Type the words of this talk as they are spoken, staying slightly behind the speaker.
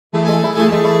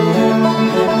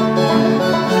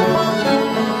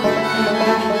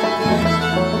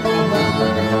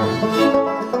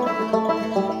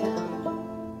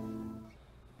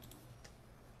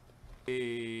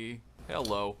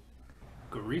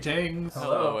Greetings.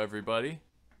 Hello, everybody.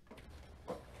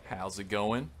 How's it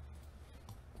going?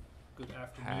 Good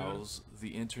afternoon. How's the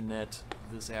internet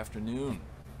this afternoon?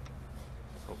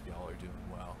 Hope y'all are doing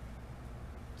well.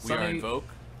 We are Sunny. Invoke,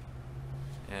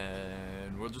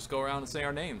 and we'll just go around and say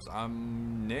our names.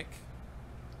 I'm Nick.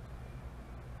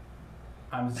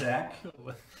 I'm Zach.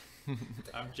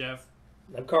 I'm Jeff.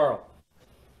 I'm Carl.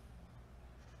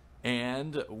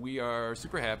 And we are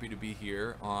super happy to be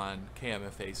here on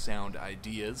KMFA Sound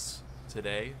Ideas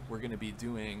today. We're going to be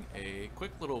doing a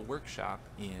quick little workshop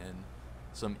in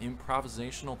some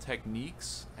improvisational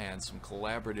techniques and some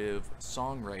collaborative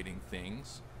songwriting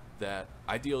things that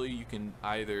ideally you can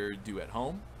either do at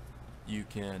home, you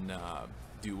can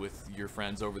do with your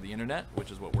friends over the internet,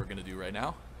 which is what we're going to do right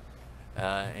now,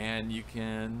 and you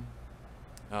can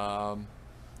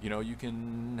you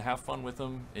can have fun with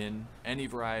them in any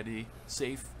variety,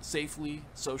 safely,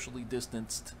 socially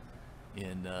distanced,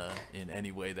 in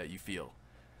any way that you feel.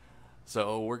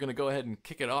 So we're gonna go ahead and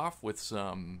kick it off with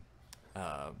some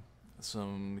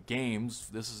games.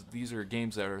 These are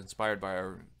games that are inspired by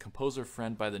our composer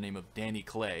friend by the name of Danny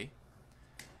Clay,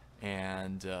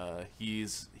 and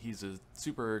he's a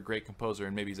super great composer.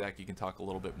 And maybe Zach, you can talk a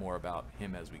little bit more about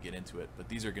him as we get into it. But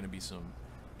these are going to be some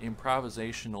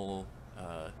improvisational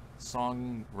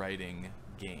songwriting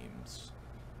games.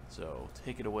 So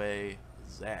take it away,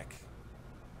 Zach.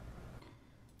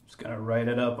 Just gonna write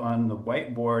it up on the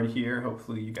whiteboard here.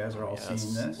 Hopefully you guys are all Yes.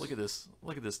 seeing this.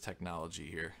 Look at this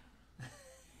technology here.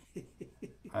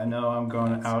 I know I'm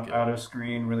going That's out good. of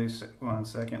screen really. 1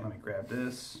 second. Let me grab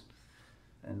this,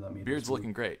 and let me. Beard's just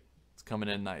looking great. It's coming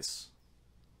in nice.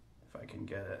 if I can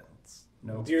get it.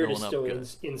 No, Beard filling is up still good.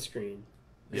 in screen.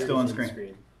 Yeah. Still on Beard is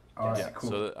screen. All right, Yeah, cool.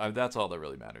 so that's all that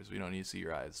really matters. We don't need to see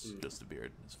your eyes, just the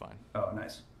beard. It's fine. Oh,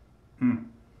 nice.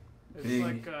 It's Big.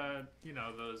 like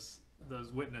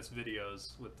those witness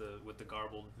videos with the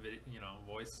garbled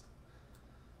voice.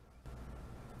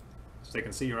 So they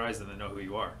can see your eyes and they know who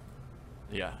you are.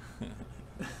 Yeah.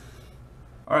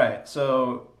 All right,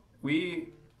 so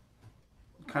we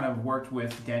kind of worked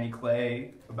with Danny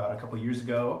Clay about a couple years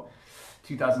ago,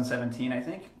 2017, I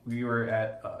think. We were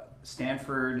at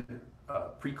Stanford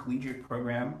pre-collegiate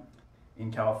program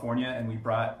in California, and we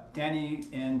brought Danny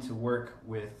in to work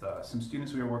with some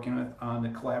students we were working with on the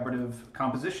collaborative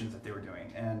compositions that they were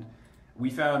doing. And we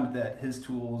found that his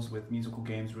tools with musical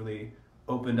games really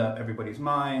opened up everybody's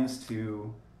minds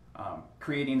to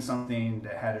creating something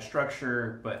that had a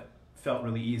structure but felt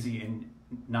really easy and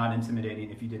not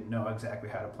intimidating if you didn't know exactly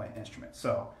how to play an instrument.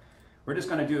 So we're just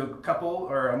going to do I'm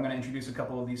going to introduce a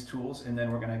couple of these tools, and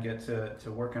then we're going to get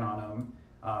to working on them.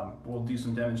 We'll do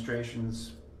some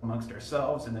demonstrations amongst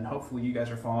ourselves, and then hopefully you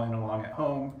guys are following along at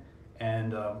home,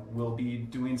 and we'll be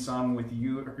doing some with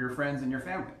you, your friends, and your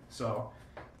family. So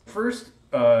first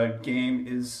game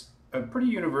is a pretty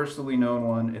universally known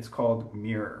one. It's called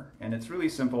Mirror, and it's really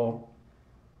simple.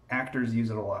 Actors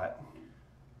use it a lot.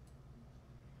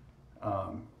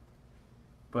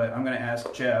 But I'm going to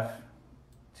ask Jeff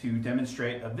to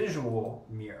demonstrate a visual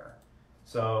mirror.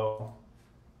 So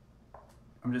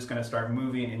I'm just going to start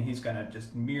moving, and he's going to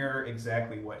just mirror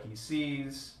exactly what he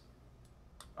sees,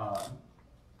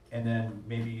 and then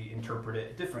maybe interpret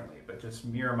it differently, but just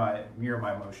mirror my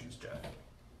motions, Jeff.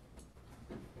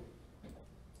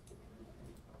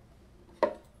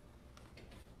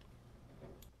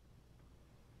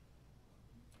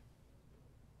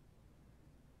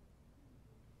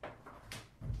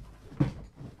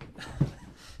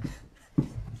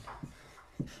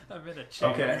 I'm in a chair.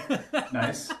 Okay,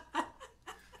 nice.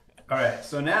 All right,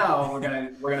 so now we're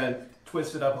gonna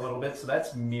twist it up a little bit. So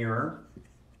that's mirror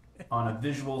on a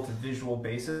visual to visual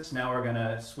basis. Now we're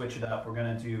gonna switch it up. We're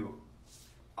gonna do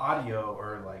audio,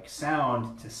 or like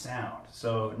sound to sound.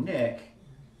 So Nick,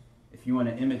 if you want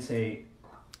to imitate,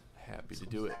 Happy to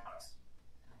do it. sounds.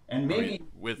 And maybe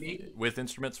With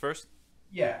instruments first?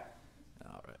 yeah.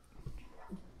 All right.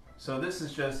 So this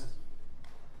is just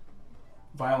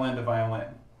violin to violin.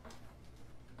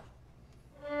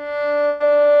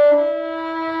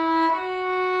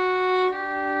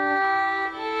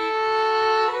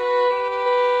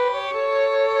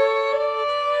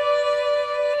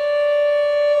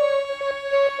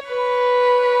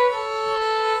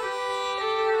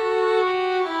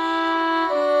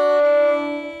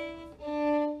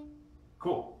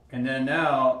 Cool. And then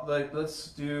now,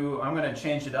 I'm going to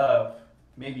change it up.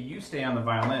 Maybe you stay on the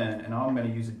violin, and I'm going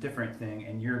to use a different thing,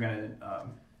 and you're going to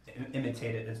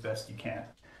imitate it as best you can.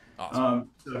 Awesome.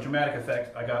 So dramatic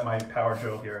effect, I got my power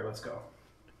drill here. Let's go.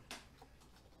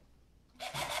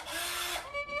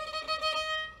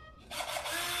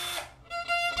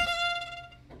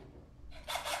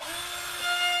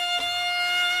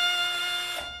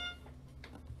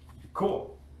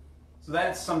 Cool. So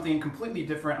that's something completely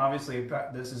different. Obviously,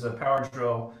 this is a power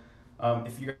drill.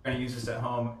 If you're going to use this at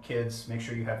home, kids, make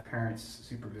sure you have parents'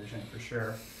 supervision for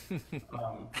sure.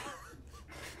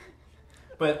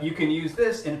 But you can use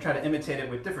this and try to imitate it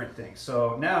with different things.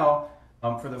 So now,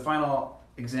 for the final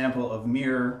example of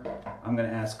mirror, I'm going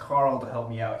to ask Carl to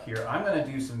help me out here. I'm going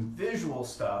to do some visual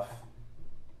stuff,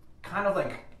 kind of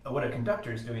like what a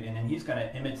conductor is doing, and then he's going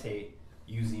to imitate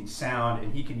using sound,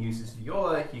 and he can use his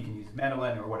viola, he can use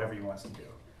mandolin, or whatever he wants to do.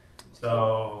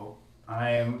 So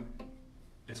I'm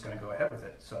just going to go ahead with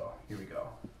it. So here we go.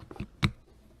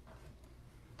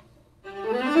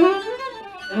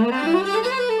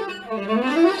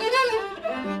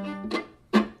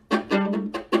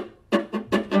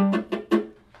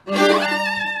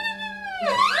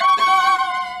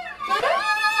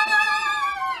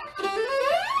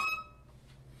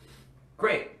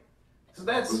 Great. So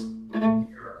that's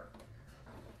mirror.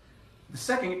 The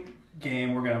second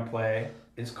game we're going to play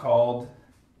is called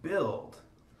Build.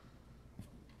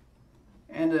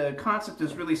 And the concept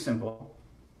is really simple.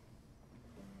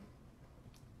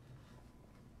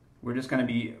 We're just going to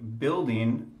be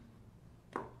building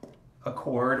a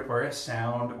chord or a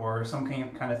sound or some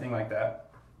kind of thing like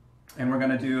that. And we're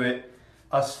going to do it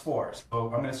us four. So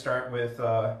I'm going to start with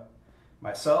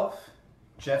myself.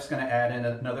 Jeff's going to add in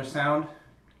another sound.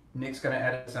 Nick's going to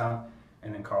add a sound.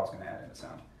 And then Carl's going to add in a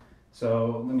sound.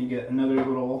 So let me get another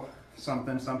little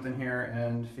something here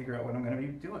and figure out what I'm going to be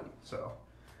doing. So,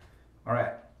 all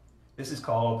right. This is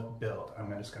called Build.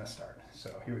 I'm just going to start. So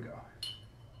here we go.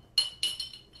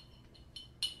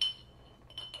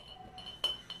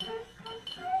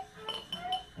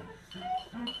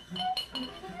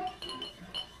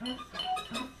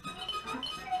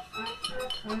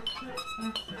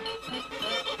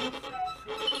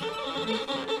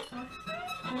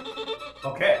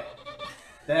 Okay,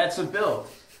 that's a build.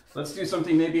 Let's do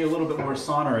something maybe a little bit more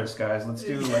sonorous, guys. Let's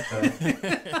do like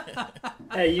a...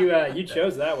 Hey, you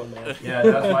chose that one, man. Yeah,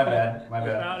 that's my bad. My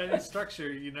bad. Without any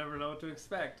structure, you never know what to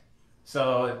expect.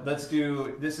 So let's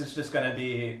do. This is just going to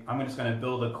be. I'm just going to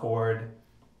build a chord,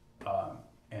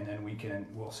 and then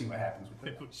we'll see what happens with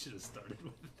it. Maybe we should have started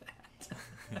with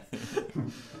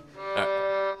that.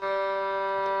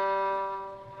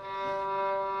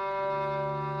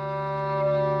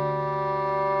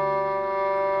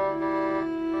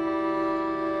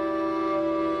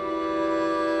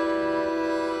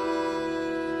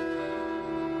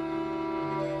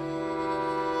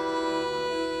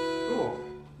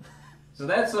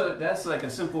 So that's like a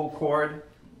simple chord.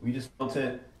 We just built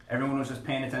it. Everyone was just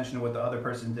paying attention to what the other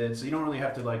person did. So you don't really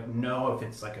have to like know if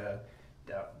it's like a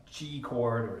G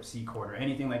chord or a C chord or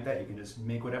anything like that. You can just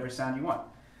make whatever sound you want.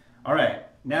 All right.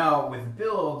 Now with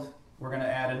build, we're going to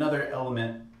add another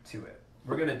element to it.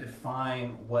 We're going to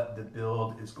define what the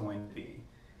build is going to be.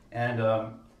 And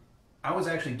I was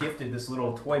actually gifted this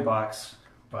little toy box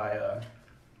by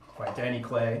Danny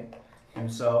Clay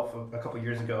himself a couple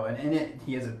years ago, and in it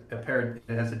he has it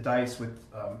has a dice with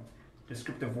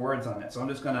descriptive words on it. So I'm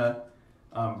just gonna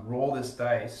roll this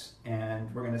dice,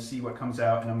 and we're gonna see what comes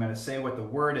out, and I'm gonna say what the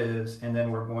word is, and then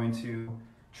we're going to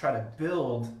try to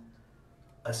build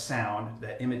a sound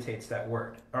that imitates that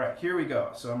word. All right, here we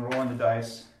go. So I'm rolling the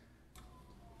dice,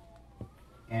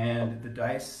 and the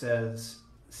dice says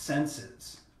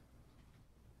senses.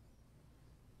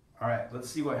 All right, let's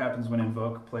see what happens when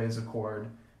Invoke plays a chord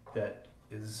that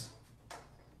is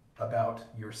about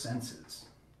your senses.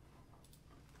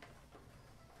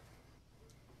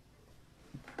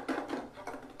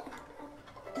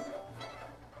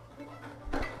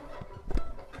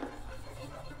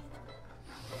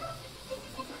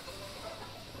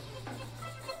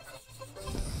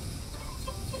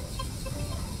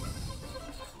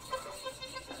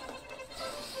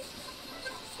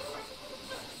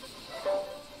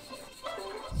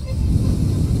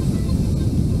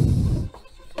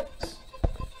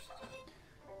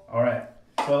 All right,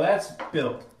 so that's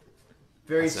built.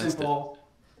 Very simple.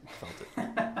 Felt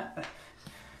it.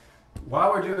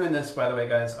 While we're doing this, by the way,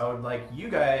 guys, I would like you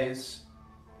guys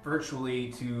virtually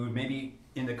to maybe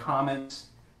in the comments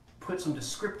put some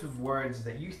descriptive words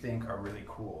that you think are really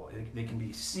cool. They can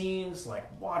be scenes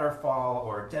like waterfall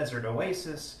or desert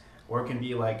oasis, or it can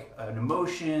be like an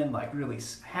emotion like really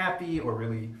happy or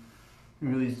really,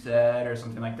 really sad or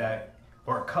something like that.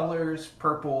 Or colors,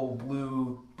 purple,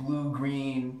 blue,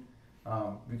 green.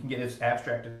 We can get as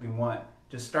abstract as we want.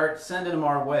 Just start sending them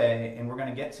our way, and we're going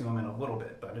to get to them in a little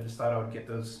bit, but I just thought I would get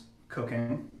those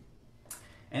cooking.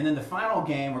 And then the final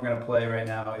game we're going to play right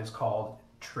now is called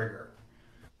Trigger.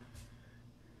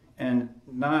 And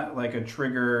not like a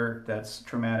trigger that's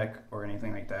traumatic or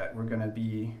anything like that. We're going to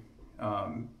be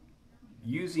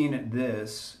using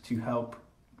this to help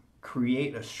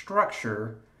create a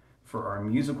structure for our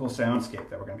musical soundscape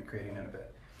that we're going to be creating in a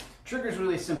bit. Trigger is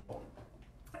really simple.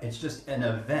 It's just an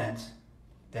event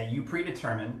that you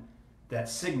predetermine that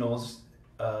signals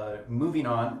moving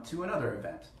on to another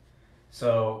event.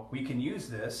 So we can use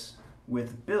this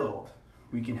with build.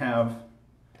 We can have,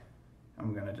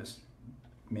 I'm going to just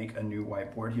make a new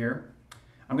whiteboard here.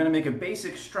 I'm going to make a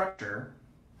basic structure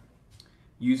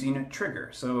using a trigger.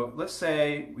 So let's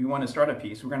say we want to start a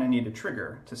piece. We're going to need a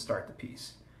trigger to start the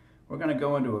piece. We're going to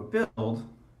go into a build,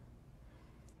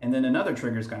 and then another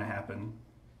trigger is going to happen,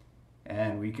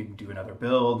 and we could do another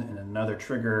build and another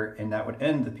trigger, and that would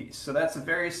end the piece. So that's a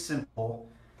very simple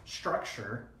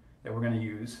structure that we're going to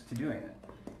use to doing it.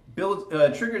 Build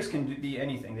triggers can be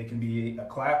anything. They can be a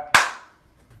clap,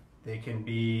 they can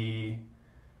be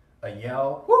a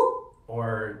yell, woo,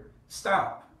 or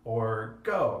stop, or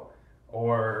go,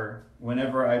 or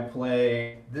whenever I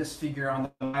play this figure on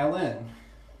the violin,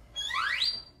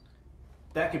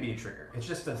 that could be a trigger. It's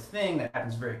just a thing that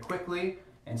happens very quickly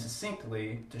and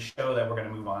succinctly to show that we're going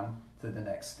to move on to the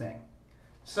next thing.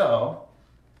 So,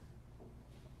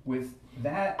 with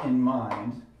that in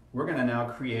mind, we're going to now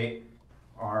create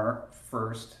our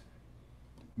first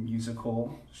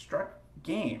musical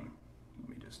game. Let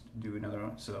me just do another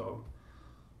one. So,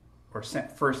 or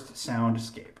first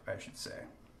soundscape, I should say.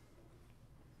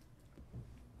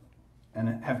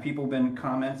 And have people been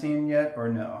commenting yet, or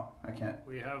no? I can't.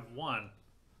 We have one.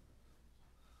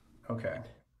 Okay.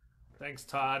 Thanks,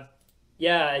 Todd.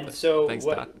 Yeah, and so Thanks,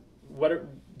 what? Todd.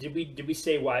 Did we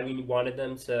say why we wanted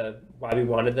them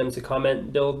to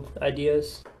comment build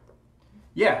ideas?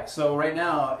 Yeah, so right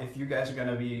now, if you guys are going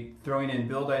to be throwing in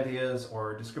build ideas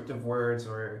or descriptive words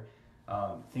or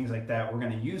things like that, we're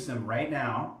going to use them right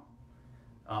now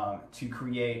to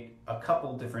create a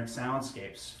couple different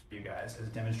soundscapes for you guys as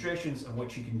demonstrations of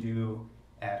what you can do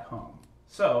at home.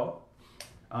 So,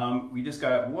 we just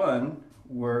got one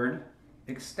word,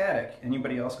 ecstatic.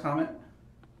 Anybody else comment?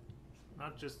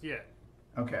 Not just yet.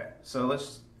 Okay, so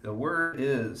the word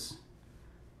is,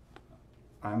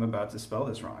 I'm about to spell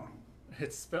this wrong.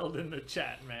 It's spelled in the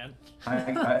chat, man.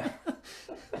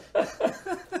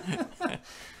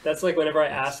 That's like whenever I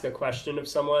ask a question of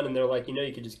someone and they're like,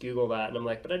 you could just Google that, and I'm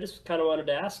like, but I just kind of wanted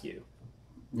to ask you.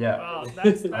 Yeah. Well,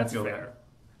 that's feel fair.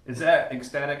 Is that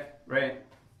ecstatic, right?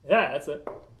 Yeah, that's it.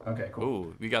 Okay, cool.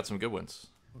 Ooh, we got some good ones.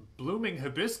 Blooming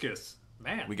hibiscus.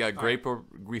 Man. We got grape or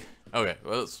okay,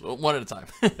 well, it's one at a time.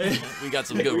 We got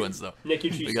some good ones though. Nick,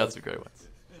 you choose. We got some great ones.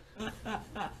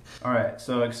 All right,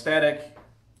 so ecstatic.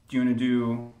 Do you want to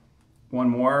do one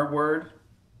more word?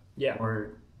 Yeah.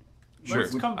 Or Sure.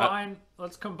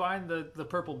 Let's combine the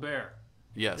purple bear.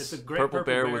 Yes. It's a great purple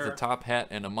bear bear with a top hat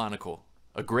and a monocle.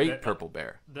 A great purple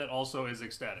bear. That also is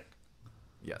ecstatic.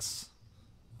 Yes.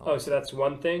 Oh, so that's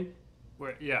one thing?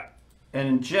 Yeah.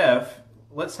 And Jeff,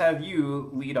 let's have you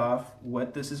lead off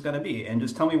what this is going to be, and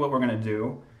just tell me what we're going to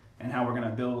do and how we're going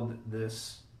to build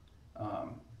this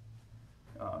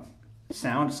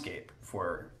soundscape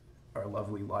for our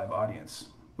lovely live audience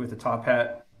with the top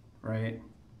hat, right?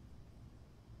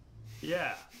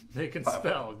 Yeah. They can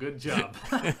spell. Good job.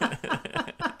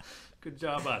 Good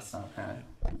job, us. Top hat.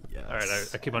 Yes. All right,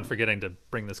 I keep on forgetting to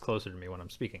bring this closer to me when I'm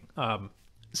speaking.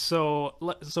 So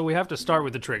we have to start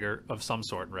with the trigger of some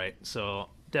sort, right? So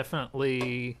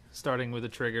definitely starting with a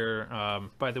trigger.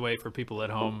 By the way, for people at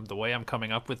home, the way I'm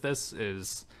coming up with this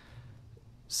is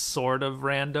sort of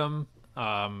random,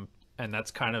 and that's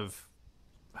kind of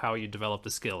how you develop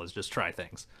the skill, is just try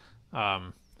things.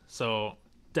 So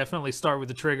definitely start with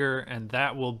the trigger, and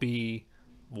that will be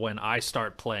when I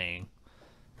start playing,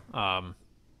 and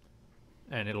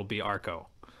it'll be Arco.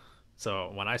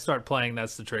 So when I start playing,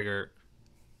 that's the trigger.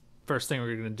 First thing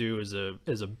we're going to do is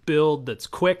a build that's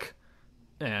quick,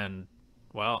 and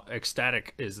well,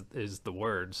 ecstatic is the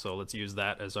word, so let's use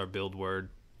that as our build word.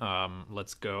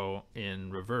 Let's go in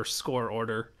reverse score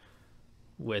order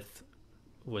with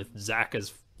Zach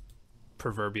as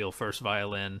proverbial first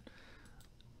violin,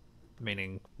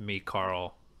 meaning me,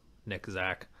 Carl, Nick,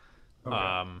 Zach.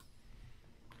 Okay.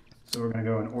 So we're going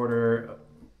to go in order,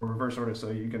 reverse order. So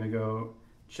you're going to go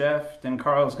Jeff, then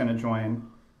Carl's going to join,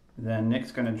 then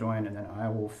Nick's going to join, and then I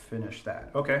will finish that.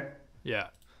 Okay. Yeah.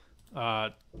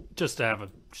 Just to have a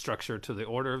structure to the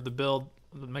order of the build,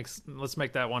 let's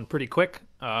make that one pretty quick.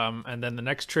 And then the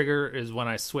next trigger is when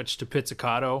I switch to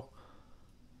pizzicato.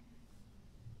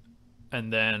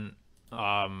 And then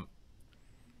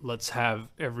let's have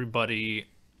everybody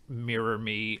mirror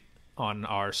me on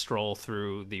our stroll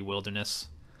through the wilderness.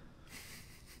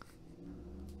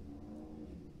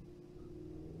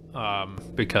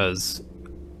 Because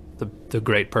the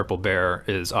great purple bear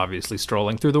is obviously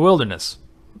strolling through the wilderness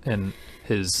in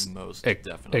his Most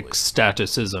definitely.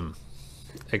 ecstaticism.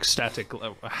 Ecstatic.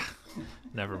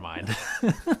 Never mind.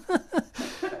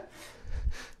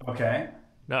 Okay.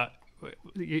 No, it's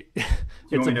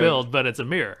a me to- build, but it's a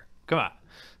mirror. Come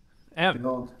on.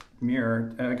 Build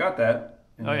mirror. I got that.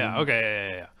 And Oh yeah. then-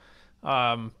 Okay.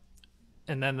 Yeah.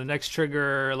 And then the next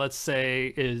trigger, let's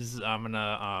say, is I'm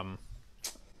gonna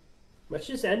Let's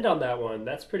just end on that one.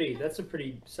 That's a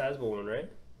pretty sizable one, right?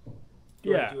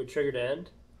 You wanna Yeah. do a trigger to end.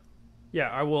 Yeah,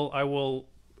 I will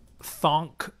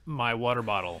thonk my water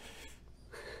bottle.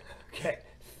 Okay.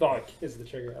 Thonk is the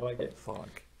trigger. I like it.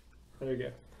 Funk. There we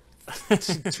go. It's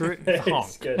It's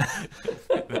good.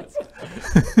 That's-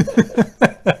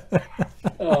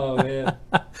 Oh man.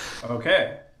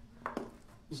 Okay.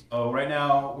 So right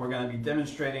now we're going to be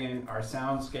demonstrating our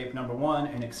soundscape number 1,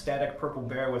 an ecstatic purple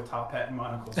bear with top hat and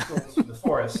monocle strolls through the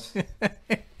forest.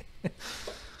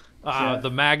 Jeff. The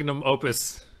magnum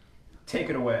opus Take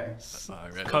it away. All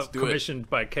right, let's do it. commissioned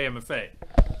by KMFA.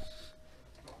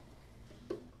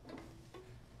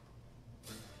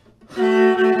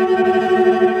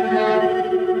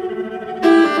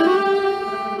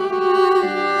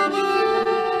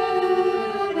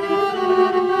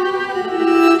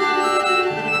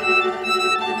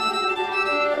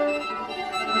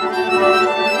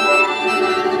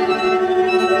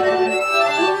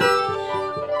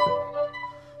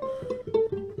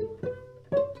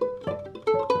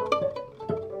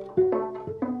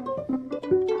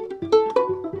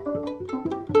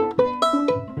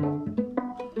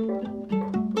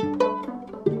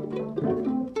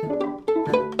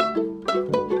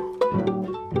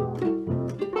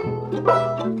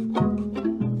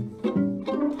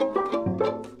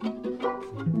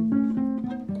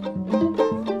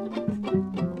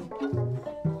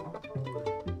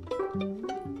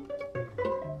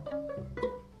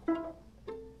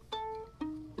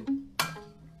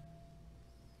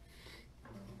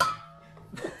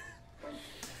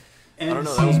 I don't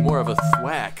know. That was more of a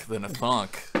thwack than a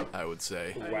thunk, I would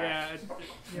say. Yeah,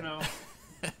 you know,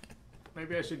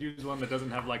 maybe I should use one that doesn't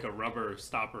have like a rubber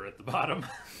stopper at the bottom,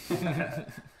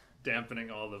 dampening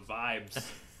all the vibes.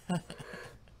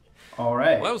 All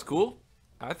right. Well, that was cool.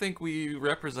 I think we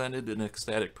represented an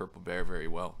ecstatic purple bear very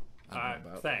well.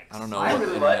 Thanks. I don't know I what really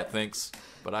the internet like- thinks,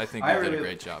 but I think I we did a really-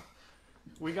 great job.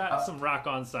 We got some rock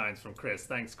on signs from Chris.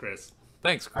 Thanks, Chris.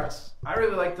 Thanks, Chris. I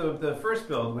really liked the first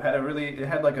build. It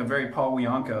had like a very Paul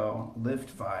Bianco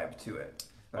lift vibe to it.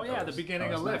 Oh yeah, the beginning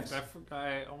that of was Lift. nice.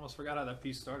 I almost forgot how that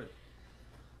piece started.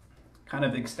 Kind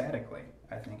of ecstatically,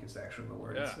 I think is actually the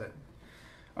word. Yeah. That.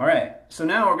 All right, so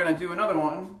now we're going to do another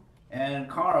one, and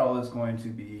Carl is going to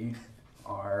be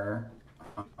our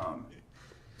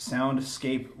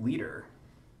soundscape leader.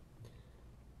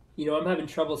 You know, I'm having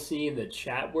trouble seeing the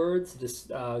chat words. Just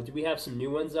do we have some new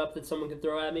ones up that someone could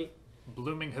throw at me?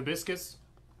 Blooming hibiscus.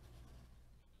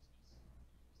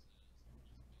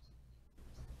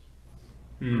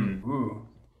 Ooh.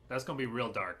 That's gonna be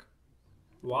real dark.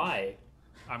 Why?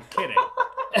 I'm kidding.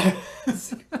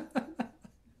 It's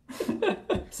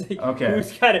like, Okay.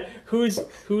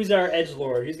 Who's our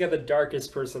edgelord? Who's got the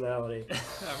darkest personality?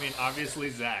 I mean, obviously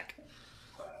Zach.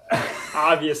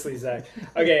 Obviously, Zach.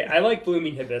 Okay, I like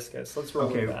blooming hibiscus. Let's roll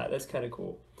Okay. with that. That's kind of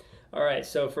cool. All right,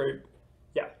 so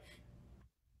yeah.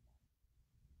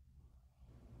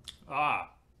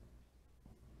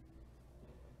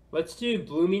 Let's do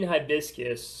blooming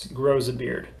hibiscus grows a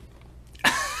beard.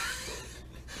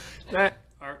 That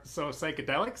are so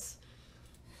psychedelics.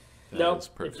 No, That's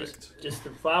perfect. Just the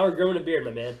flower growing a beard,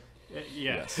 my man.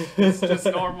 Yes, it's just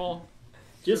normal.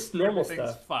 Just normal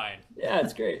Everything's stuff. fine. Yeah,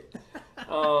 it's great.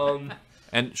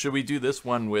 And should we do this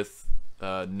one with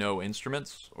no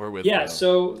instruments or with? Yeah,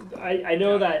 so I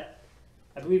know that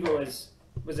I believe it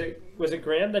was it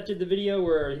Graham that did the video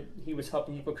where he was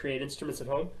helping people create instruments at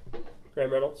home?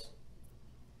 Graham Reynolds.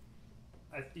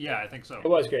 Yeah, I think so. It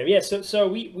was Graham. Yeah, so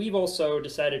we've also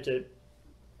decided to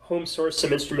home source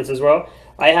some instruments as well.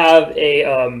 I have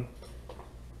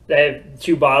I have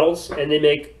 2 bottles, and they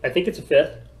make, I think it's a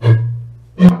 5th.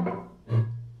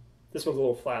 This one's a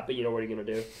little flat, but you know what are you gonna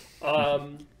do?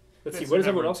 Let's see. It's What does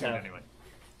never everyone else in tune have? Anyway.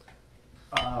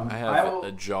 I have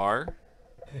a jar,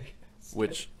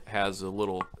 which has a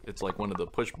little. It's like one of the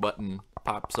push button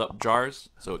pops up jars,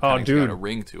 so it kind of dude. got a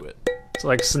ring to it. It's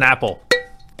like Snapple.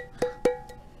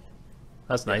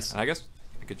 That's nice. And I guess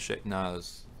I could shake. No,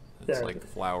 it's Yeah. like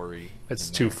flowery. It's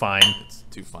in too there. fine. It's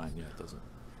too fine. Yeah, it doesn't.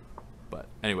 But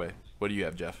anyway, what do you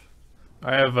have, Jeff?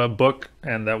 I have a book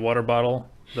and that water bottle,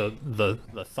 the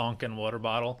Thonkin water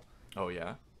bottle, Oh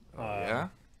yeah. Oh yeah.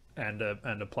 and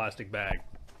a plastic bag.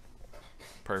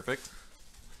 Perfect.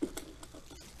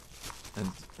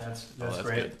 And That's that's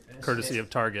great. good. Courtesy of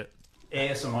Target.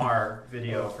 ASMR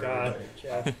video for God,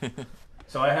 everybody. Jeff.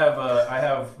 So I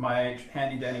have my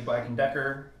handy dandy Black &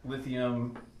 Decker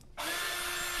lithium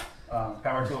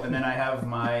power tool, and then I have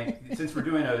my, since we're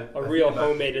doing A real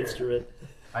homemade instrument.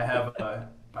 I have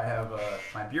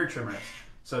my beard trimmers.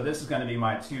 So this is going to be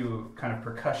my two kind of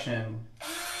percussion.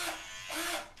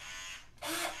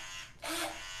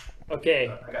 Okay.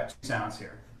 I got two sounds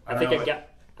here. I think I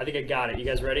got it. You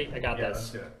guys ready? I got Yeah, this. let's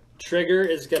do it. Trigger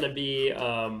is gonna be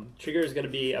I'm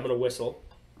gonna whistle.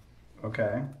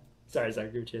 Okay. Sorry, Zach,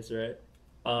 give me a chance, right?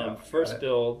 Yeah, First got it.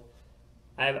 build.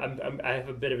 I have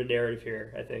a bit of a narrative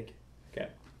here, I think. Okay,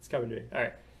 it's coming to me. All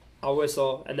right, I'll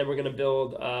whistle, and then we're gonna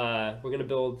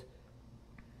build.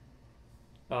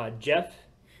 Jeff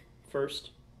first.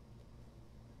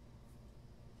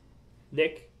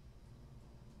 Nick.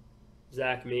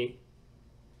 Zach, me.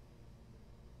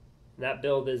 That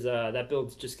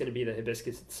build's just gonna be the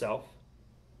hibiscus itself.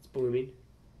 It's blooming,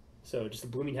 so just a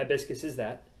blooming hibiscus is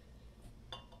that.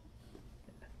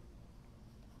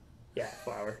 Yeah,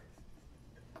 flower.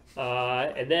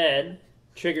 And then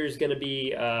trigger is gonna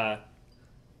be. I'm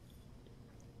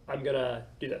gonna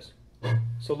do this.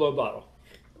 So low bottle.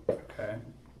 Okay.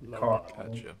 Low Carl.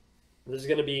 bottle. gotcha. This is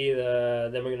gonna be the.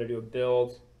 Then we're gonna do a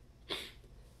build.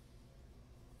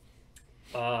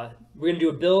 We're gonna do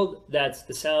a build that's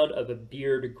the sound of a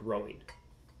beard growing.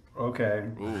 Okay.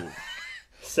 Ooh.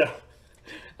 So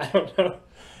I don't know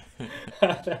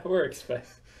how that works, but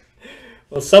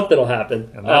well, something will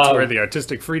happen. And that's where the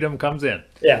artistic freedom comes in.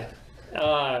 Yeah.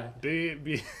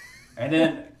 And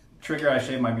then trigger, I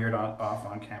shave my beard off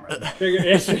on camera.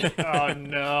 Trigger. Oh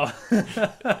no.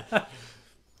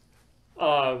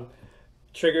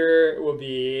 Trigger will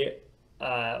be.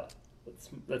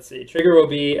 Let's see. Trigger will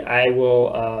be.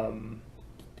 I'm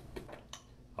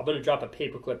gonna drop a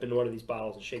paperclip into one of these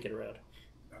bottles and shake it around.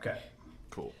 Okay.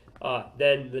 Cool.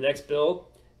 Then the next build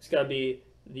is gonna be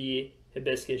the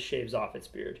hibiscus shaves off its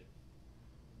beard,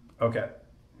 Okay.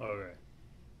 Okay.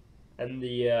 and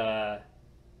the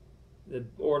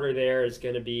order there is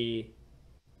gonna be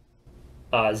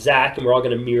Zach, and we're all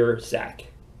gonna mirror Zach.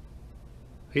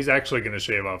 He's actually going to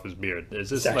shave off his beard. Is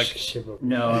this Zach, like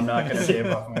No, I'm not gonna shave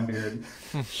off my beard.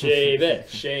 shave it,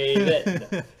 shave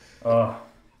it. Oh.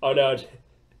 Oh no.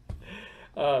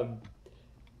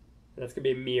 That's gonna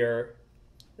be a mirror,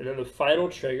 and then the final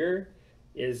trigger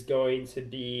is going to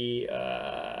be.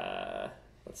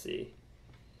 Let's see.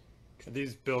 are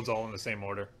these builds all in the same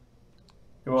order?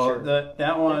 Well, Sure.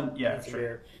 that one, yeah, It's a sure.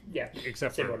 mirror. Yeah.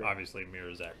 Except Same for order. obviously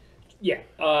Mirror Zach. Yeah.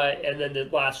 And then the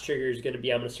last trigger is going to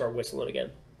be I'm going to start whistling again.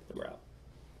 And we're out.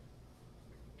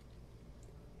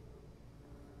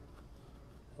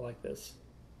 I like this.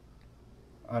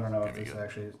 I don't know if There we this go.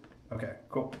 actually is. Okay,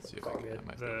 cool. Let's see if All I good.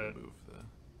 might be able to move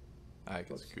the. I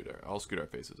can scoot I'll scoot our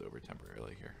faces over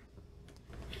temporarily here.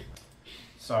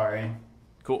 Sorry.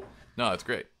 Cool. No, it's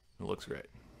great. It looks great.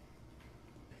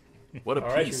 What a All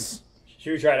right, piece.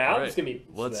 Should we try it out? All right, It's going to be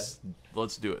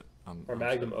let's do it. our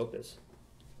magnum opus.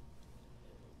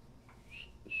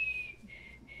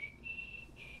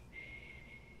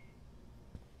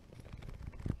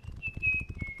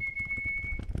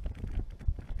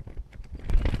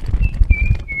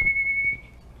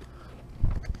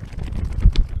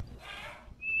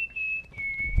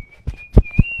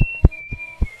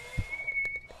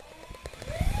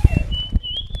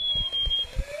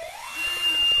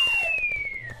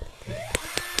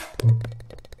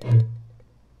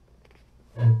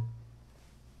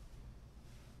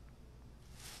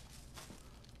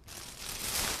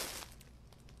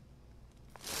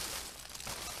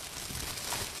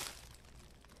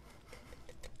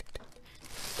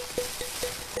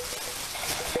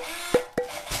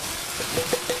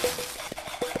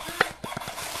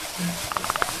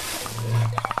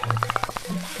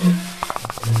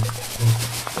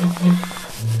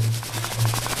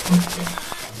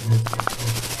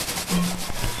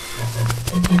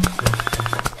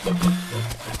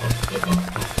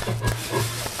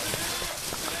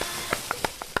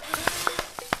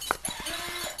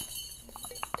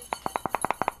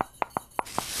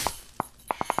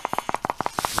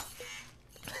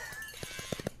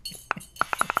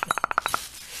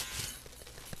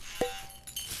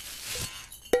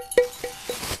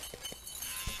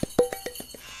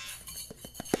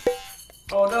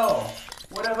 Oh no!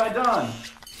 What have I done?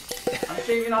 I'm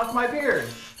shaving off my beard.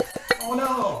 Oh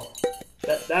no!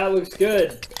 That looks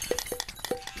good.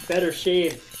 Better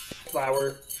shave,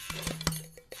 flower.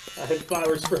 I'm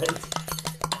Flower's friend.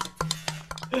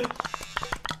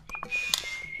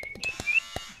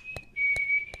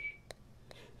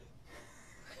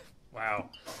 Wow.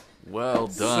 Well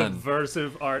done.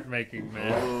 Subversive art making,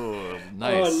 man. Oh,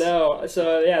 nice. Oh no!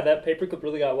 So yeah, that paperclip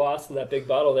really got lost in that big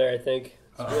bottle there. I think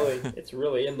it's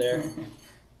really in there.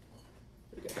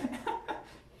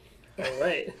 All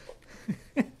right.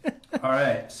 All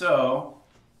right. So,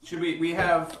 should we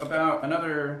have about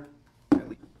another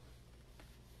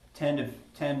 10 to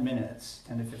 10 minutes,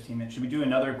 10 to 15 minutes? Should we do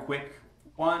another quick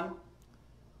one?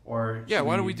 Or Yeah,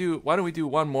 why don't we do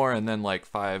one more and then like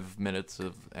 5 minutes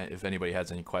of if anybody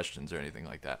has any questions or anything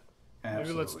like that.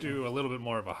 Maybe let's do a little bit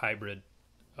more of a hybrid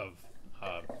of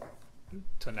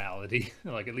tonality,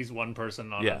 like at least one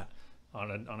person on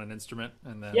an instrument,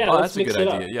 and then Yeah. Oh, let's that's a mix good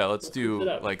it idea. up. Yeah, let's do it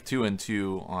up. like 2 and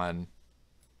 2 on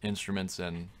instruments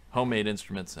and homemade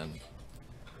instruments and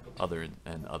other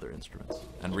instruments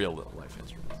and real life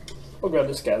instruments. I'll grab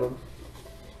this guy then.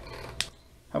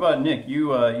 How about Nick? You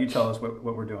tell us what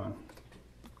we're doing.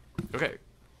 Okay.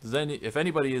 If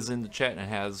anybody is in the chat and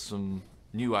has some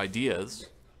new ideas,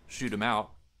 shoot them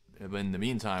out. In the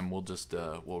meantime, we'll just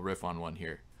we'll riff on one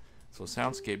here. So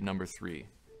soundscape number 3.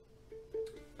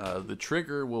 The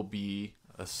trigger will be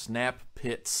a snap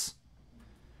pits.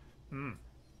 A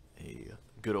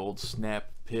good old snap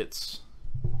pits.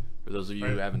 For those of you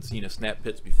who haven't seen a snap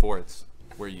pits before, it's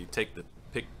where you take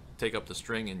up the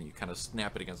string and you kind of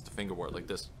snap it against the fingerboard like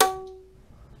this.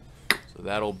 So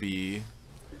that'll be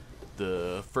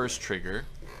the first trigger.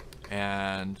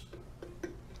 And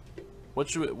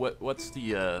what's the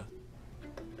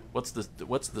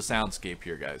soundscape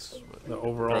here, guys? the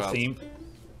overall theme.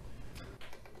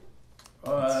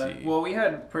 Well, we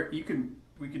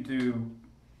could do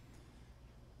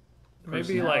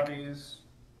Maybe like personalities.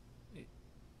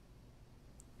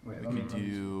 Wait,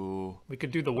 we could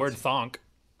do the word thonk.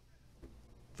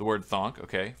 The word thonk,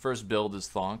 okay. First build is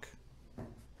thonk.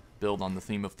 Build on the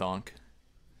theme of thonk.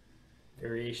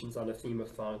 Variations on a theme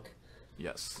of thonk.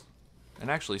 Yes.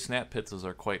 And actually, snap pizzas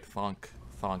are quite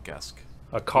thonk-esque.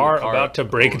 A car about to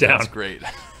break down. That's great.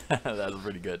 That was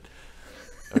pretty good.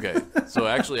 Okay, so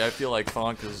actually, I feel like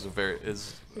thonk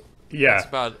is Yeah.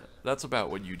 That's about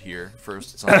what you'd hear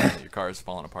first. Something that your car is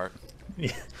falling apart.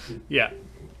 Yeah.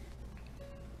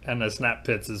 And the snap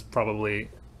pits is probably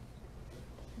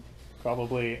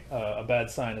a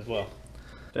bad sign as well.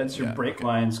 That's your brake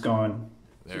lines going.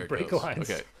 There it Brake goes. lines.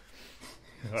 Okay.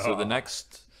 So the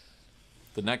next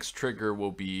trigger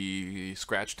will be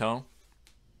scratch tone.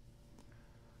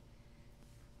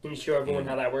 Can you show everyone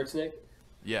how that works, Nick?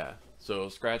 Yeah. So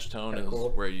scratch tone Kinda is cool.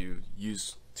 where you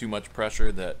use too much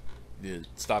pressure that it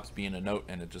stops being a note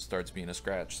and it just starts being a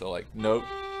scratch. So like note,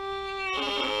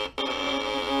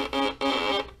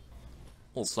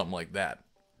 well, something like that.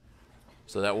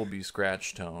 So that will be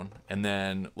scratch tone. And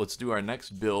then let's do our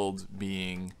next build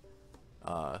being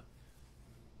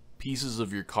pieces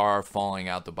of your car falling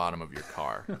out the bottom of your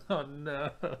car. Oh no.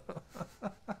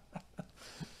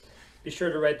 Be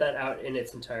sure to write that out in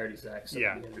its entirety, Zach, so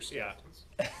Yeah, we understand.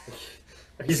 yeah.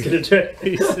 He's gonna do it.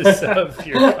 Pieces of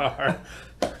your car.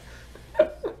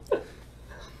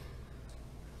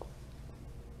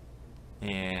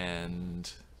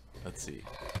 And let's see.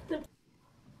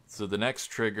 So the next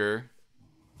trigger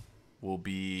will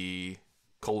be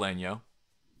Coleño,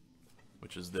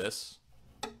 which is this.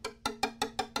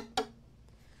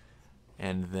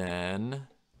 And then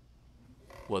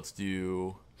let's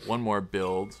do one more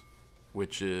build,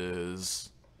 which is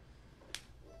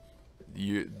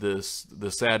the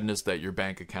sadness that your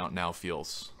bank account now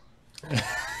feels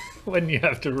When you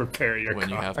have to repair your when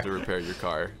car. you have to repair your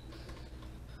car.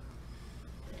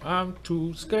 I'm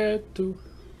too scared to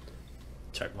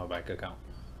check my bank account.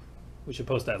 We should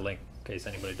post that link in case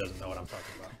anybody doesn't know what I'm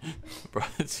talking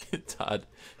about. Todd,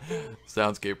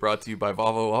 Soundscape brought to you by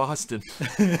Volvo Austin.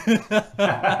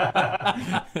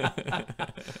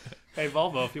 Hey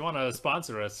Volvo, if you want to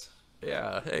sponsor us,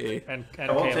 Yeah, hey. and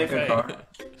I will take a KMFA. car.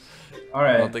 All I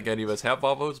right. don't think any of us have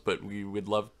Volvos, but we would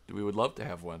love to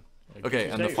have one. Okay,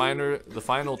 and the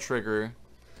final trigger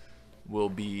will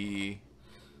be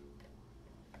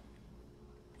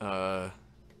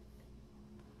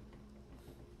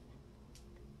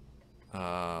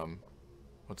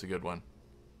what's a good one?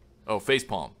 Oh,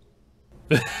 facepalm.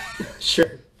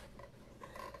 Sure.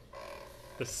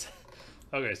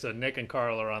 Okay, so Nick and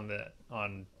Carl are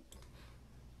on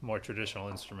more traditional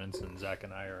instruments, and Zach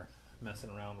and I are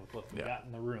messing around with what we got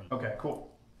in the room. Okay. Cool.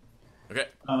 Okay,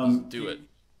 let's do it.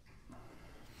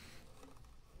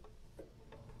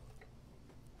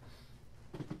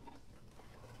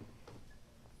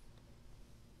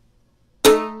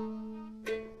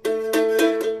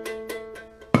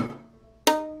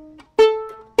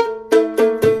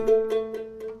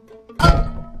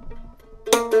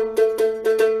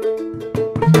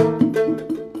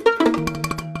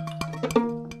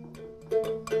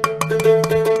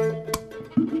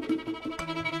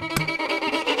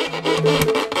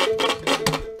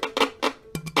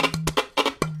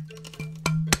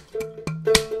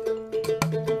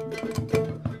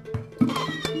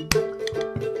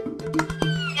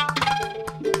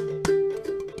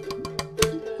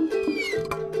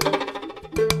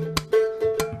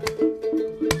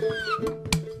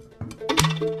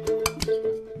 Sir,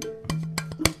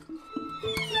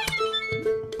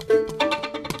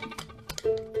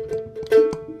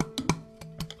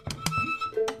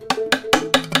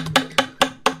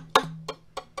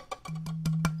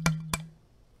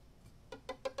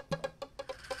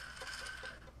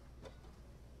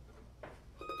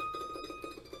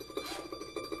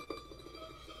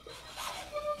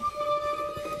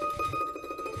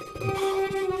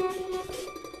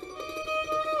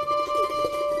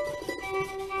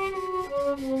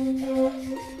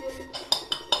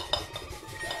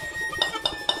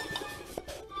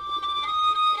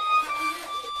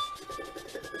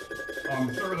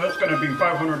 that's going to be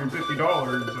 $550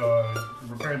 to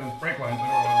repair those brake lines. I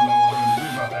don't know what we're going to do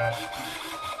about that.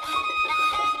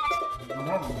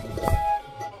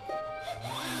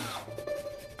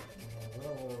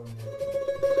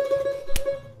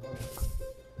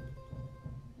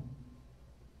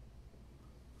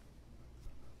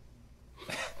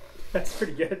 That's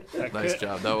pretty good. Nice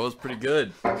job. That was pretty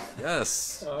good.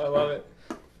 Yes. Oh, I love it.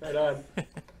 Right on.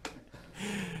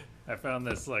 I found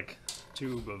this like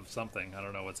tube of something. I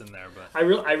don't know what's in there, but I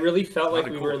really felt like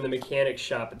we cool. were in the mechanic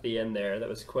shop at the end there. That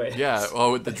was quite. Yeah.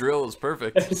 Well, with the drill, it was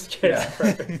perfect. It was just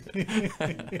perfect.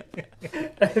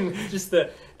 And just the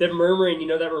murmuring, you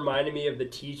know, that reminded me of the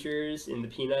teachers in the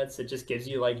Peanuts. It just gives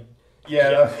you like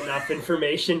enough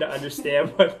information to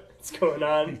understand what's going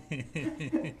on.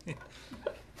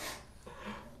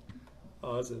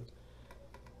 Awesome.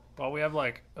 well, we have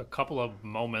like a couple of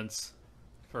moments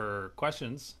for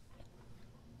questions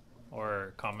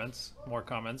or comments, more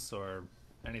comments or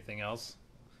anything else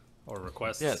or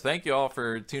requests. Yeah, thank you all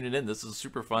for tuning in. This is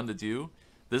super fun to do.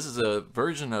 This is a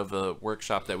version of a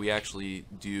workshop that we actually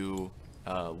do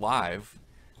live,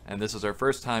 and this is our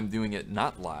first time doing it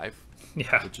not live,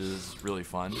 Yeah. which is really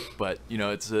fun. But you know,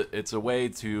 it's a way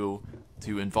to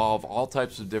involve all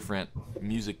types of different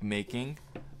music making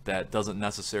that doesn't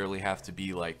necessarily have to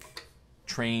be like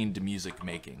trained music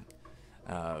making,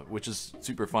 which is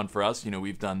super fun for us. You know,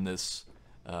 we've done this,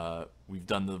 we've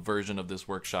done the version of this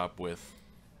workshop with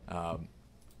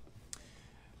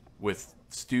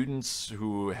students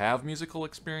who have musical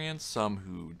experience, some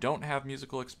who don't have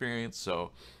musical experience.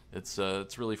 So it's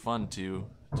really fun to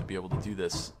be able to do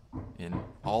this in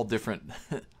all different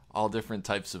all different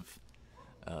types of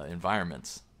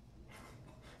environments.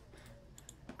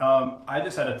 I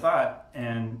just had a thought,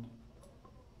 and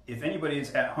if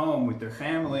anybody's at home with their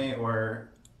family or,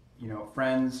 you know,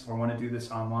 friends, or want to do this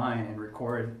online and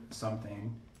record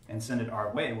something and send it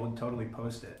our way, we'll totally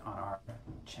post it on our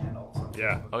channels.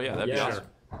 Yeah. Oh yeah, that'd be awesome.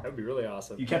 That would be really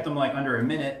awesome. You kept them like under a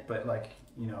minute, but like,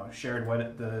 you know, shared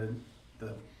what the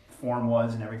form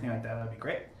was and everything like that. That'd be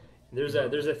great. There's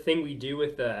a thing we do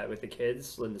with the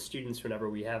kids and the students whenever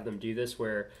we have them do this,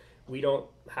 where we don't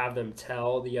have them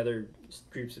tell the other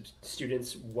groups of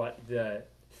students what the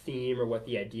theme or what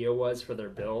the idea was for their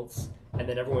builds, and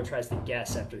then everyone tries to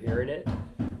guess after hearing it.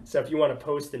 So if you want to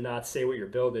post and not say what your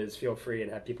build is, feel free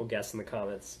and have people guess in the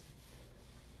comments.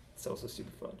 It's also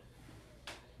super fun.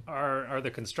 Are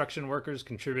the construction workers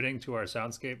contributing to our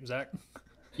soundscape, Zach?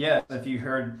 Yeah, if you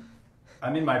heard,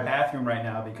 I'm in my bathroom right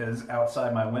now because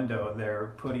outside my window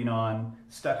they're putting on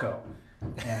stucco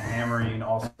and hammering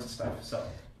all sorts of stuff. So.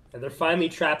 And they're finally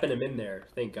trapping him in there,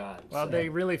 thank God. Well, So, they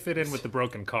really fit in with the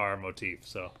broken car motif,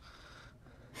 so.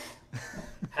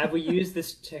 have we used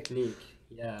this technique?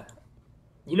 Yeah.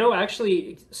 You know,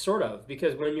 actually, sort of,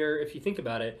 because if you think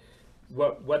about it,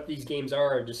 what these games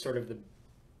are just sort of the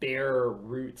bare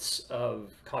roots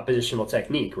of compositional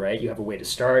technique, right? You have a way to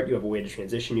start, you have a way to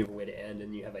transition, you have a way to end,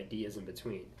 and you have ideas in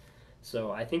between.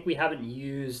 So I think we haven't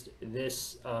used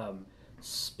this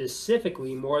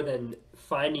specifically more than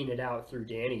finding it out through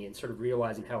Danny and sort of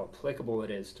realizing how applicable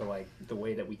it is to like the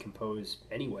way that we compose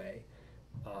anyway.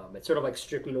 It's sort of like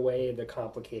stripping away the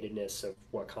complicatedness of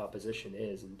what composition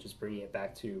is and just bringing it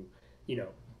back to, you know,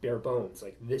 bare bones.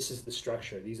 Like, this is the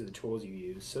structure, these are the tools you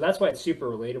use. So that's why it's super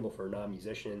relatable for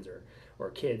non-musicians or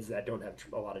kids that don't have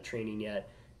a lot of training yet.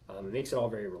 It makes it all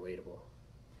very relatable.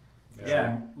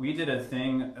 Yeah, we did a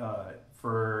thing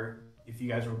for, if you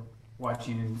guys were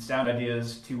watching Sound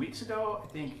Ideas 2 weeks ago, I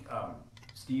think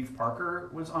Steve Parker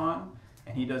was on,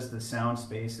 and he does the sound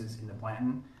spaces in the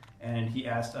Blanton, and he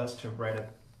asked us to write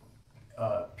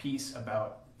a piece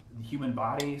about the human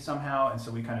body somehow, and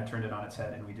so we kind of turned it on its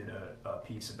head and we did a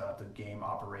piece about the game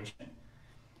operation,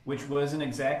 which wasn't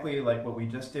exactly like what we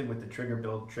just did with the trigger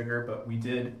build trigger, but we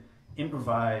did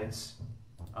improvise.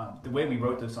 The way we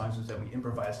wrote those songs was that we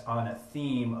improvised on a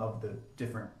theme of the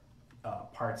different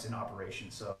parts in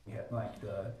operation. So we had like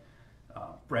the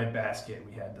bread basket,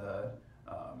 we had the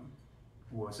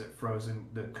what was it, Frozen,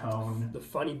 the cone, The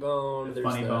funny bone. There's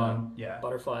funny the bone, yeah.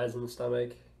 butterflies in the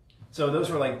stomach. So those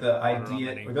were like the on idea,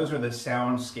 many. or those were the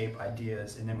soundscape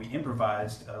ideas, and then we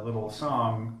improvised a little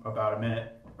song about a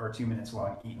minute or 2 minutes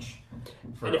long each.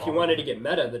 And if you wanted to get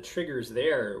meta, the triggers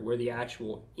there were the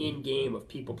actual in-game of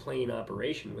people playing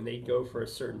Operation. When they go for a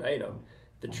certain item,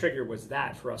 the trigger was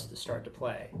that for us to start to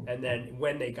play. And then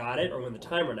when they got it, or when the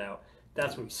time ran out,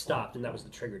 that's when we stopped, and that was the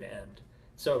trigger to end.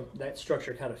 So that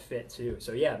structure kind of fit too.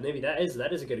 So yeah, maybe that is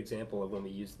a good example of when we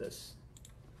used this.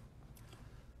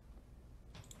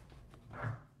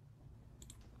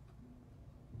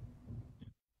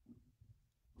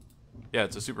 Yeah,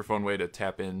 it's a super fun way to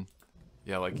tap in.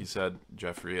 Yeah, like you said,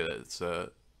 Jeffrey, it's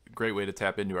a great way to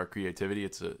tap into our creativity.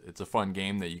 It's a fun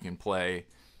game that you can play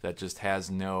that just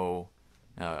has no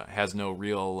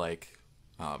real like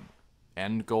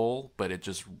end goal, but it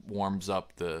just warms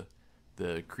up the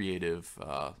creative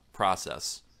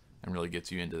process and really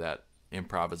gets you into that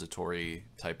improvisatory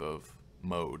type of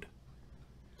mode.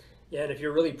 Yeah, and if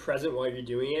you're really present while you're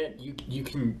doing it, you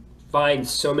can find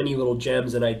so many little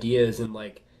gems and ideas and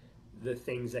like the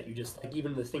things that you just like,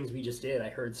 even the things we just did. I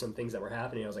heard some things that were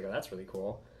happening. I was like, oh, that's really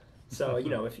cool. So, you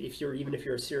know, if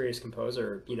you're a serious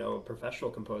composer, you know, a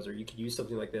professional composer, you could use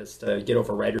something like this to get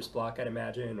over writer's block, I'd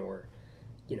imagine, or,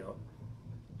 you know.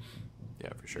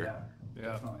 Yeah, for sure. Yeah,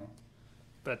 Yeah. definitely.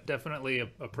 But definitely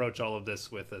approach all of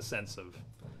this with a sense of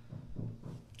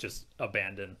just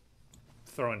abandon,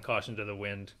 throwing caution to the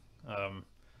wind,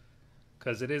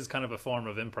 because it is kind of a form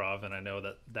of improv, and I know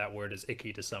that word is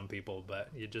icky to some people, but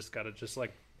you just gotta just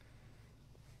like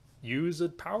use a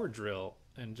power drill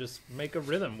and just make a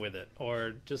rhythm with it,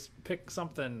 or just pick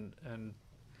something and,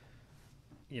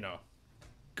 you know,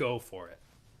 go for it.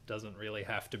 Doesn't really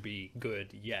have to be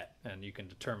good yet, and you can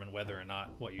determine whether or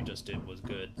not what you just did was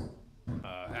good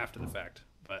after the fact,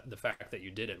 but the fact that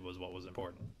you did it was what was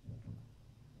important.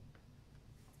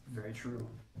 Very true.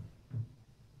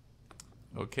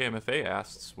 Okay, MFA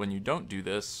asks, when you don't do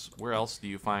this, where else do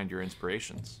you find your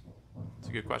inspirations? It's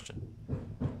a good question.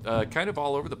 Kind of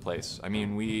all over the place. I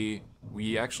mean,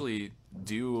 we actually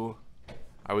do,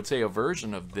 I would say, a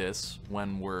version of this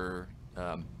when we're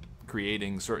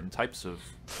creating certain types of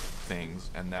things,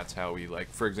 and that's how we, like,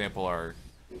 for example, our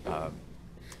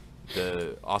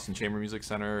the Austin Chamber Music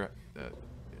Center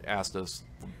asked us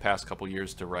the past couple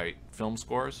years to write film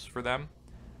scores for them,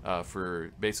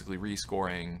 for basically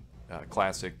rescoring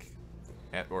classic,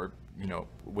 or, you know,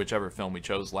 whichever film we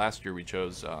chose. Last year we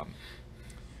chose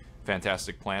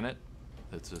Fantastic Planet.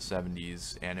 It's a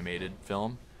 70s animated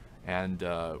film, and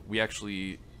we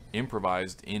actually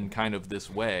improvised in kind of this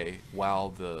way while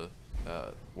the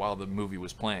movie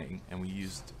was playing, and we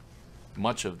used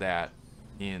much of that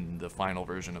in the final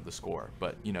version of the score.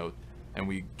 But, you know, and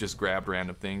we just grabbed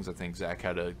random things. I think Zach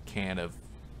had a can of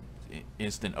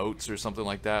instant oats or something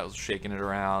like that. I was shaking it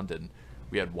around, and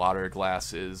we had water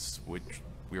glasses which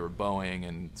we were bowing,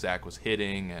 and Zach was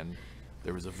hitting, and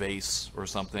there was a vase or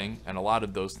something, and a lot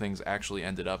of those things actually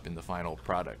ended up in the final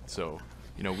product. So,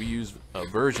 you know, we use a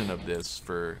version of this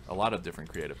for a lot of different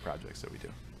creative projects that we do.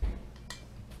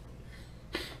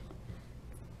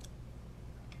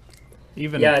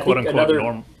 Even Yeah, I quote think unquote another-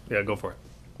 normal. Yeah, go for it.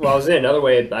 Well, I was saying another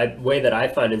way that I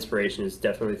find inspiration is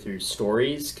definitely through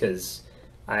stories, because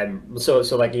I'm so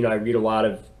like, you know, I read a lot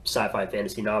of sci-fi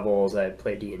fantasy novels. I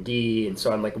play D&D, and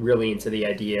so I'm like really into the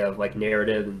idea of like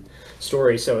narrative and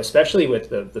story. So especially with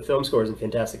the film scores in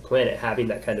Fantastic Planet, having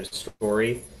that kind of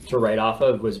story to write off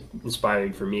of was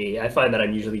inspiring for me. I find that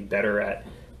I'm usually better at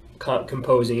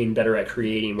composing, better at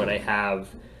creating when I have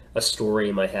a story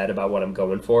in my head about what I'm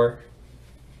going for.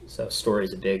 So story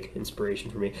is a big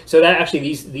inspiration for me. So that actually,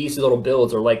 these little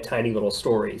builds are like tiny little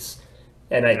stories,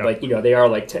 and I like, you know, they are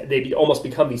like they almost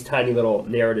become these tiny little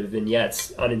narrative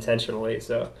vignettes unintentionally.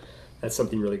 So that's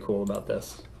something really cool about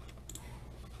this.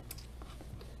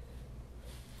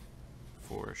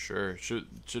 For sure. Should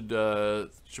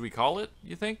we call it,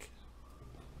 you think?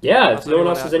 Yeah, Unless if no one anyone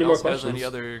else has any more has questions. any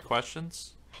other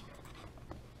questions?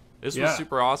 This Yeah. was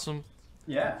super awesome.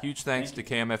 Yeah. Huge thanks to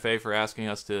KMFA for asking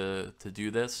us to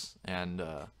do this, and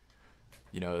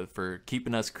you know, for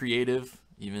keeping us creative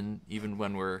even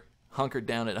when we're hunkered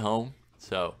down at home.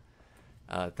 So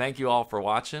thank you all for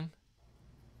watching.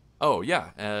 Oh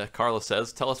yeah, Carla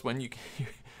says, tell us when you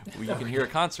can hear a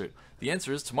concert. The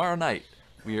answer is tomorrow night.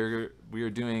 We are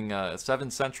doing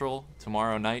 7 Central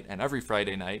tomorrow night, and every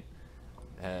Friday night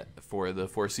for the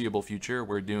foreseeable future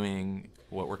we're doing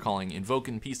what we're calling Invoke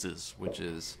in Pieces, which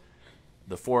is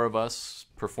the 4 of us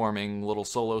performing little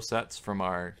solo sets from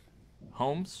our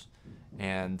homes,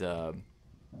 and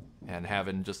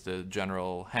having just a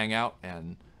general hangout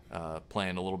and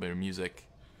playing a little bit of music,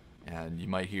 and you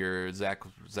might hear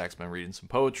Zach's been reading some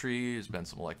poetry. There's been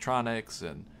some electronics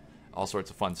and all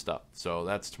sorts of fun stuff. So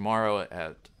that's tomorrow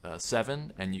at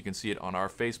 7, and you can see it on our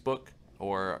Facebook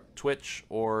or Twitch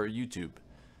or YouTube,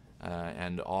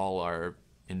 and all our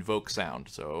Invoke Sound.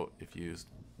 So if you use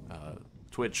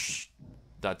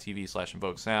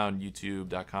twitch.tv/Invoke Sound,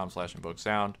 youtube.com/Invoke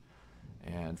Sound,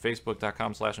 and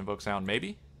facebook.com/Invoke Sound,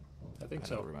 maybe? I think I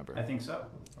so. don't remember. I think so.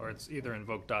 Or it's either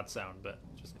invoke.sound, but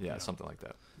just Yeah, something like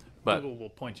that. But Google will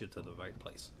point you to the right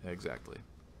place. exactly.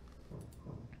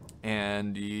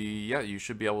 And yeah, you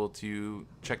should be able to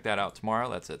check that out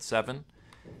tomorrow. That's at 7.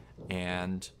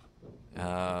 And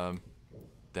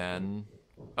then,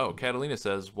 Catalina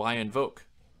says, "Why Invoke?"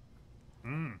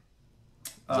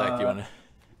 Zach, you want to?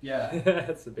 Yeah.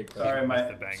 That's a big question.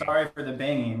 Sorry for the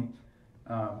banging.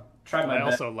 Tried my I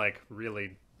best. also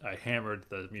I hammered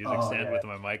the music stand with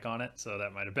my mic on it, so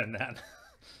that might have been that.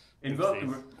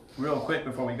 Invoke, real quick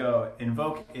before we go,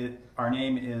 Invoke, our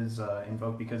name is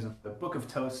Invoke because of the Book of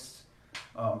Toasts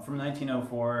from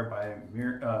 1904 by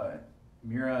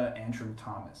Mira Antrim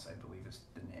Thomas, I believe is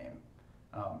the name.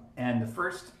 And the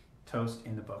first toast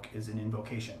in the book is an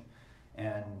invocation.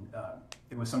 And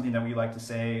it was something that we like to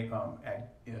say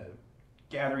at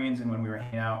gatherings and when we were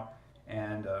hanging out.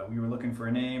 And we were looking for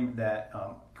a name that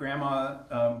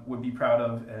Grandma would be proud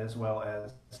of, as well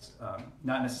as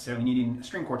not necessarily needing a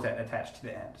string quartet attached to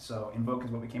the end. So Invoke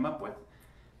is what we came up with,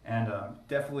 and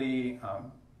definitely,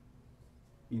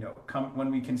 come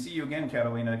when we can see you again,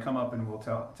 Catalina. Come up and we'll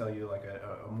tell you like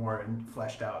a more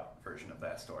fleshed out version of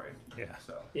that story. Yeah.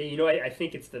 So Yeah, I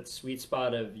think it's that sweet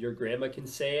spot of your grandma can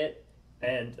say it,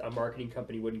 and a marketing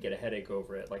company wouldn't get a headache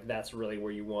over it. Like that's really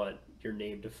where you want your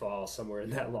name to fall, somewhere in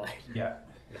that line. yeah.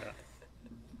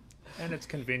 And it's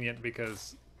convenient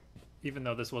because even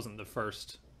though this wasn't the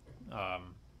first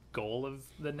goal of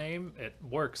the name, it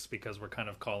works because we're kind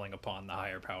of calling upon the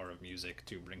higher power of music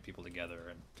to bring people together,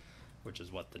 and which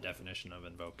is what the definition of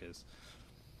invoke is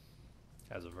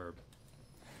as a verb.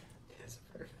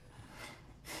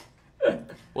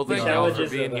 Well, thank you all for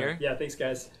Challenges being of, here. Yeah, thanks,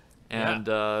 guys. And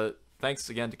thanks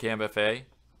again to CamFA.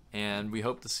 And we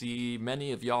hope to see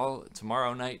many of y'all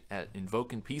tomorrow night at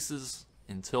Invoke in Pieces.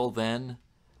 Until then,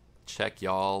 check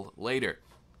y'all later.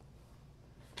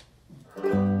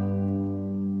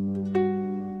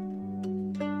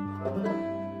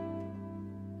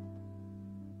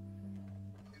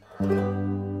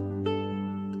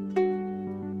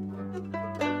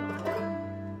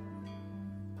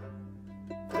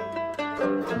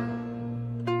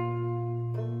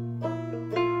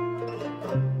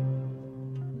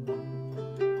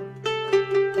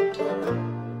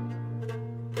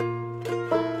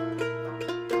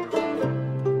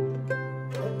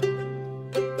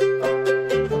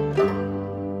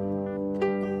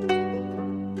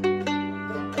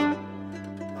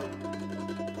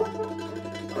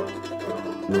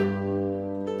 Thank you.